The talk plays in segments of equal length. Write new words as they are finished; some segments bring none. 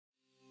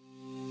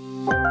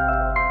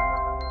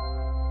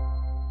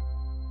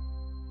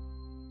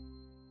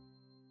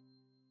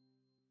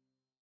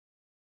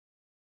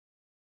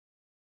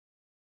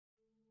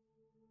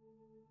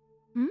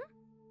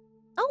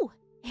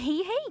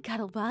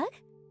Scuttlebug.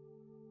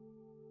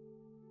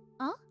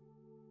 Huh?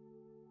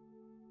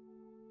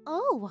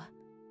 Oh.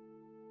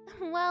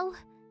 Well,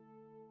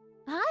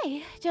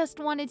 I just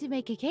wanted to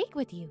make a cake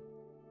with you.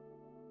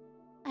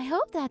 I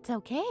hope that's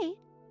okay.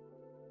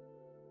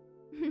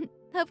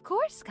 Of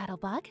course,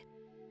 Scuttlebug.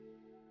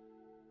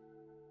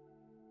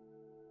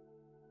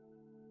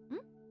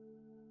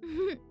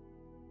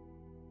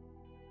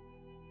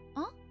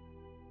 Huh?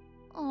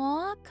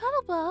 Aw,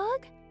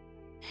 Scuttlebug.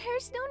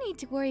 There's no need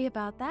to worry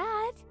about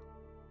that.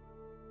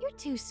 You're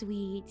too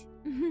sweet.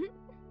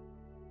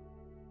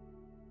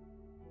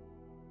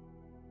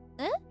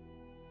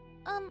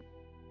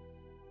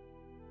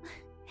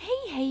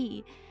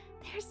 Hey,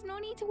 there's no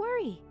need to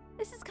worry.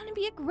 This is gonna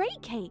be a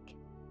great cake.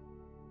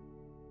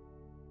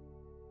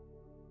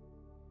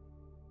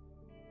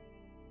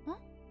 Huh?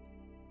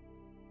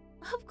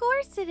 Of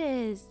course it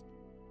is.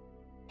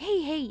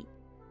 Hey,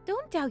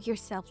 don't doubt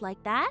yourself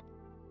like that.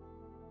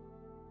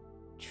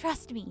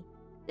 Trust me,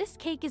 this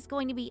cake is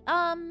going to be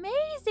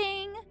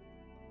amazing.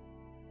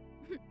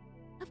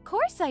 Of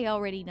course I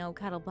already know,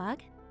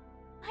 Scuttlebug.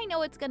 I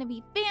know it's gonna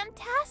be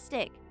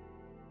fantastic.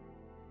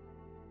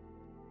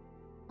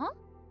 Huh?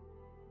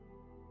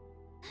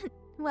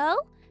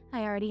 Well,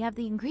 I already have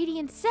the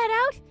ingredients set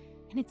out,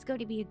 and it's going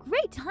to be a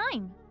great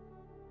time.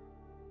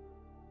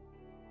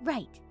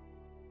 Right.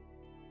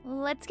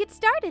 Let's get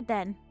started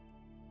then.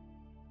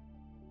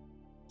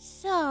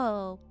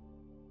 So,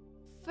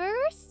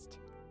 first,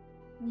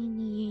 we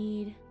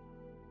need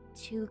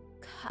 2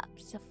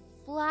 cups of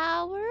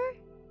flour.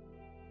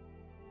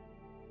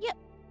 Yep,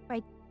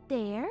 right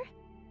there.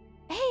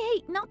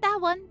 Hey, not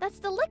that one. That's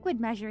the liquid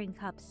measuring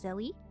cup,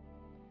 silly.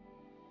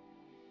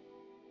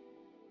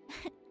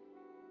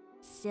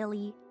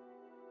 Silly.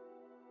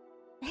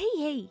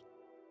 Hey,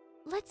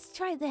 let's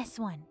try this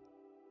one.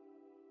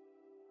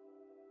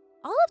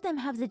 All of them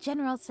have the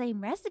general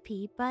same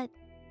recipe, but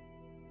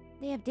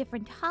they have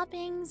different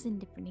toppings and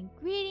different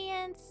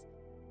ingredients.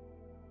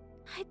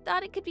 I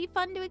thought it could be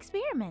fun to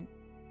experiment.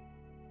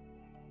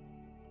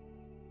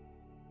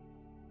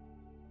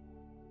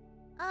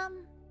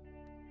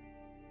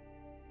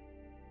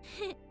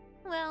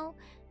 Well,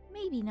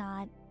 maybe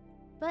not.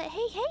 But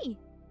hey,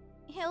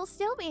 it'll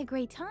still be a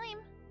great time.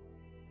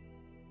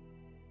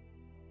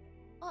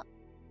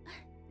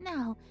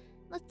 Now,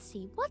 let's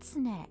see, what's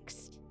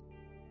next?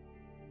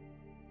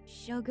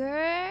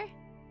 Sugar,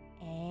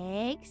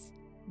 eggs,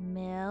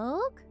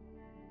 milk.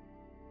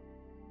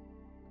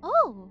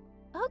 Oh,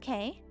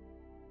 okay.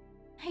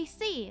 I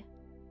see.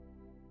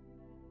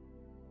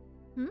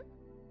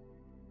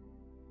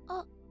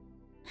 Oh.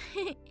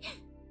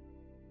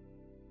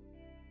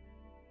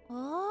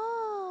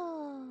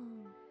 Oh.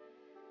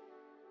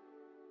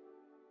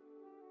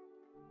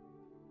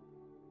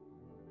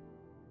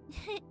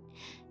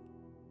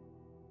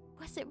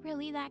 Was it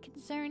really that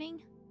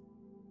concerning?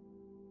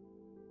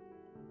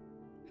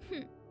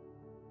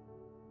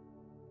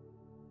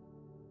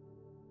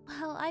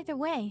 Well, either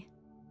way,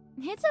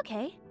 it's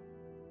okay.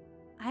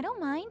 I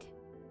don't mind.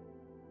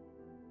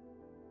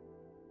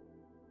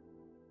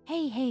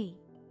 Hey,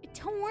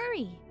 don't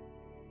worry.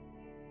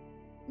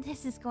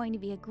 This is going to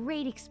be a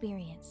great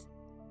experience.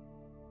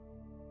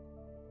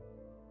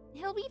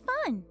 It'll be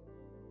fun.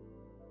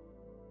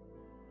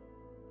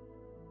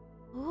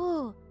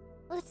 Ooh,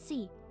 let's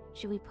see.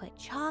 Should we put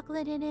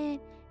chocolate in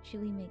it?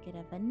 Should we make it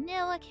a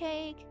vanilla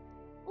cake?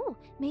 Ooh,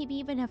 maybe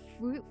even a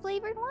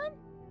fruit-flavored one?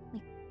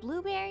 Like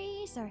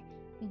blueberries or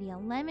maybe a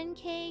lemon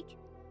cake?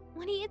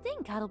 What do you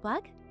think,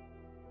 Scuttlebug?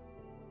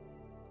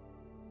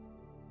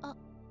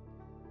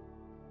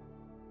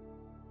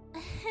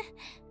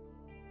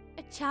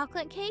 A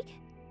chocolate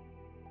cake?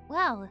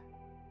 Well,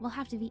 we'll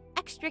have to be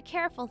extra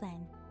careful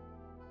then.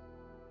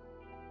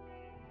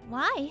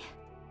 Why?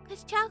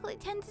 Because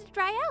chocolate tends to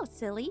dry out,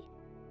 silly.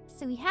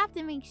 So we have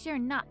to make sure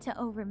not to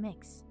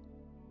overmix.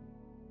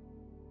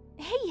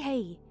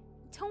 Hey,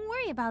 don't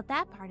worry about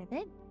that part of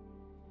it.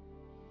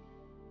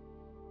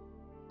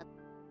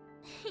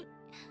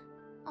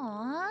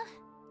 Aw,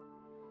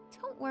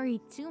 don't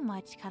worry too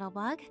much,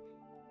 Scuttlebug.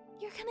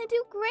 You're gonna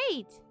do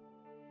great.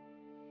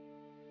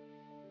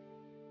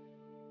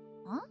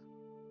 Huh?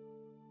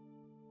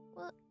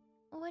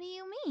 What do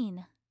you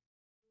mean?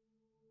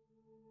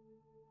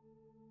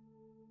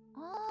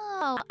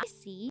 Oh, I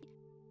see.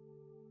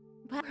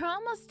 But we're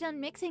almost done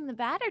mixing the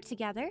batter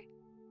together.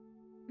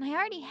 I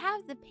already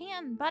have the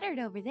pan buttered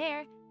over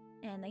there,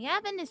 and the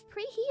oven is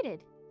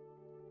preheated.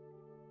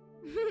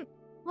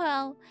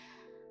 Well,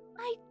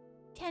 I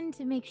tend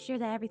to make sure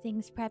that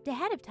everything's prepped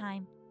ahead of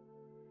time.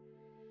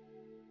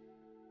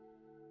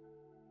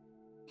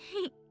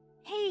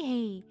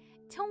 Hey,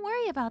 don't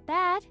worry about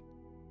that.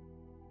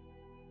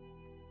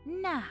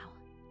 Now,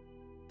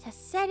 to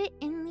set it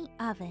in the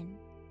oven.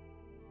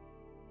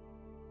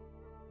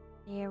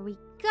 There we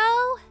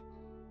go.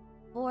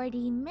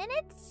 40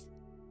 minutes.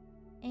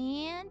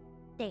 And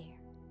there.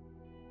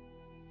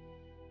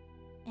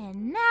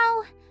 And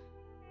now,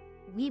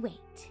 we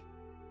wait.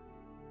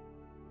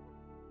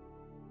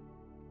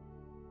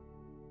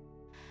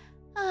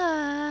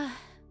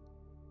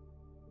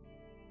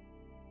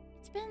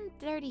 been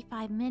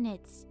 35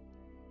 minutes.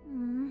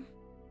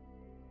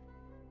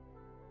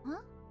 Huh?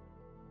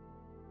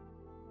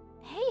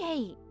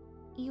 Hey,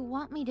 you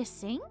want me to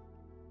sing?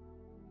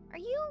 Are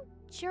you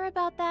sure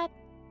about that?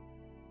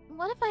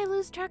 What if I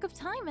lose track of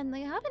time and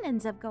the oven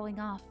ends up going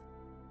off?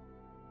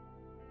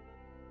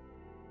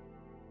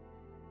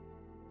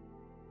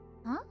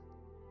 Huh?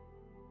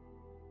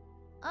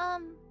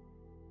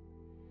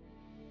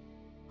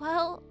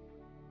 Well...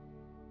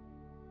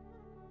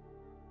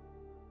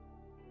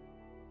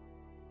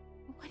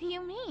 What do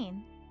you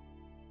mean?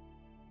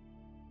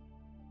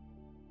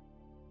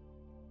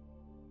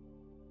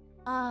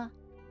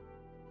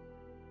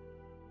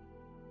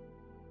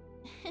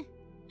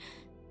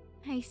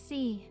 I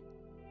see.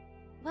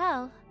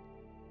 Well,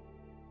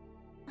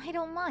 I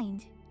don't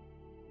mind.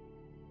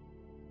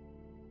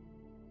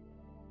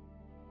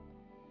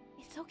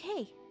 It's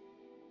okay.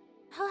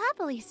 I'll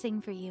happily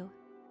sing for you.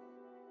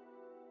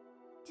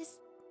 Just...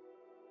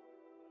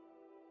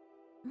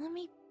 let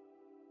me...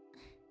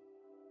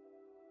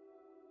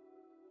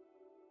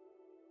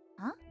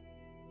 Huh?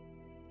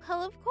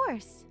 Well, of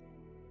course.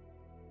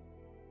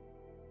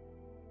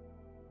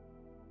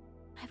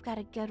 I've got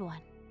a good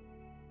one.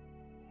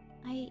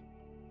 I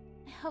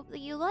hope that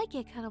you like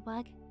it,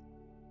 Cuddlebug.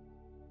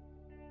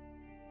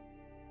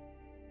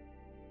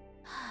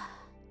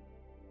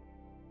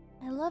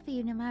 I love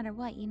you no matter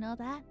what, you know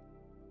that?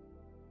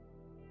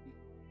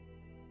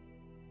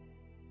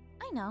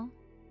 I know.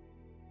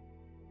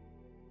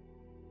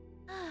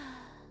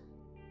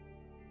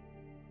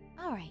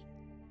 Alright.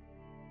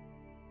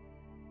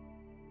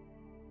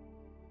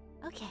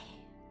 Okay.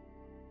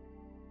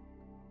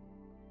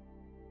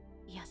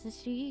 優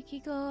しい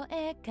聞こ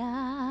え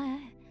が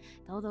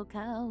届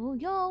かう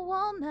よ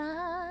う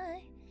な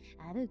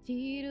アルテ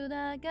ィル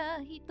ダが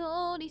一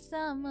人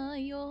さま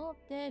よ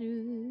って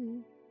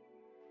る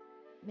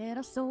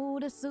偉そう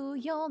です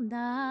よ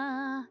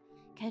な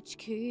景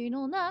色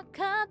の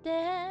中で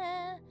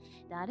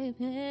誰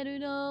フェル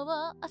ノ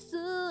は明日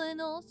へ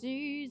の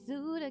地図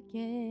だ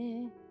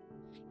け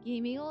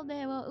君を出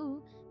会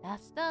うラ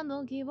スタ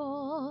の木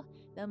を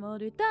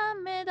守るた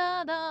め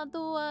だ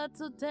とは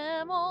つ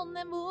ても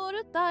眠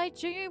る大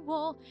地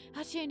を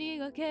走り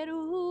がける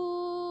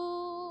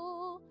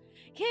刻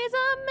め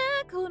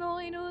こ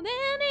の犬手に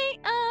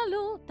あ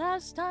る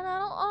確かな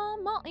の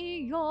思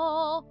い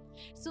を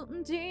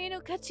寸じ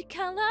の価値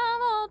からを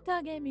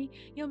励み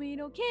読み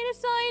の切り裂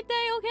いて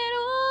よける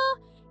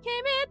君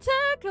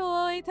と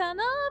こいた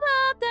の場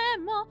で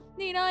も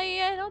未来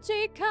への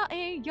誓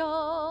い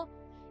よ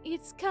い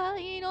つか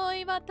祈り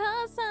渡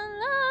され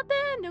て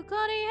残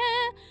りへ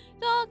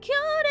時折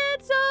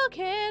続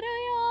けるよ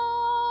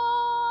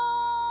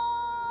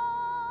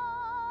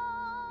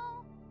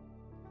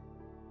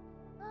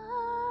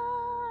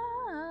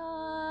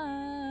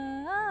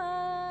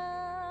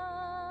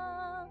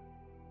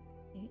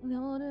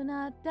夜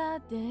中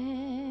で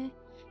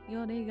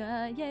夜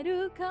が言え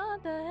るか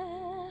で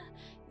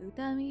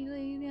歌見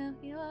るや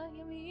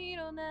闇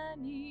の名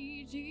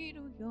にじ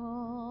る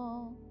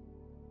よ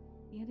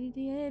やり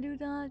でえる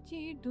だ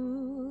じ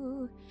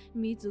る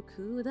水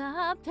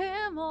下っ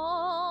て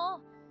も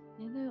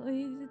眠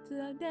いず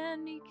つ間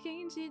に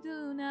近日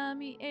な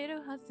見え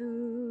るは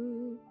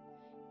ず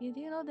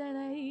指の出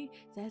ない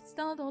絶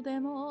のとて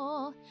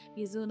も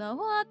水の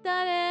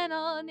渡れ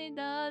のに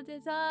だって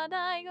さ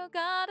ないが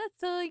から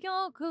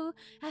強く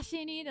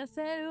走り出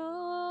せる描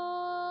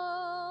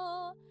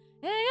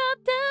っ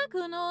て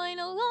くのい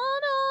のの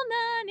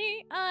名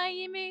に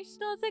愛見し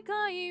た世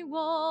界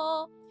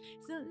を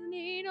す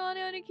にの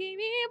より君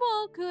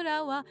僕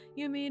らは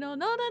弓の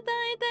のたたいて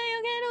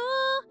ゆける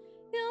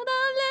よだ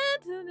れ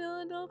つ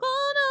るどこ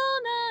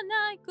ろ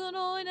ないこ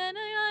の腕に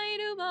い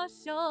る場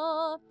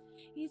所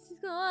いつ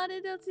かあ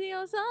れと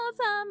強さ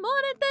さ漏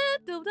れて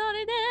とど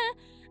りで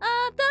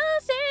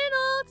私の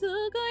つ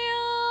く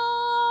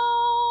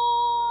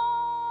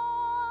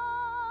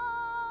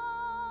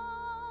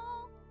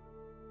よ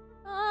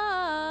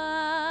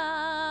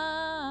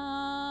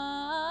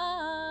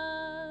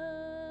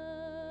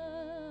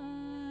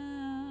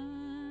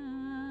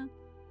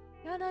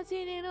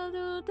形にの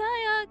どた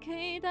や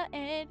けだ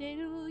えて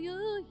るよ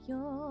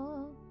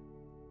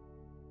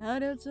あ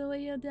るつは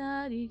や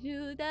だり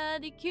ゆだ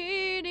りき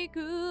り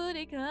繰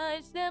り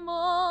返して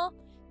も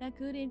泣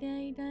くり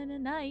でいたら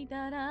泣い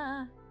た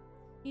ら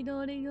一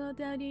人ご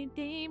とに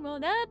ても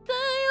なって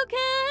ゆけ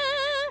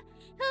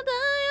漂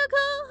く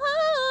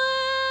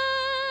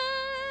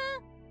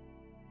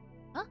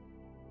方へ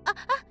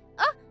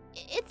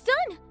It's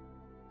done!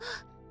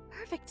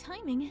 Perfect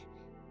timing.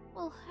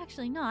 Well,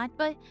 actually not,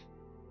 but...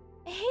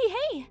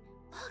 Hey!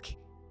 Look!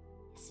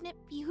 Isn't it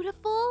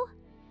beautiful?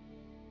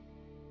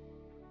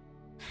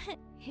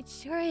 It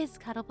sure is,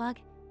 Cuddlebug.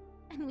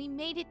 And we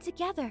made it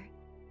together.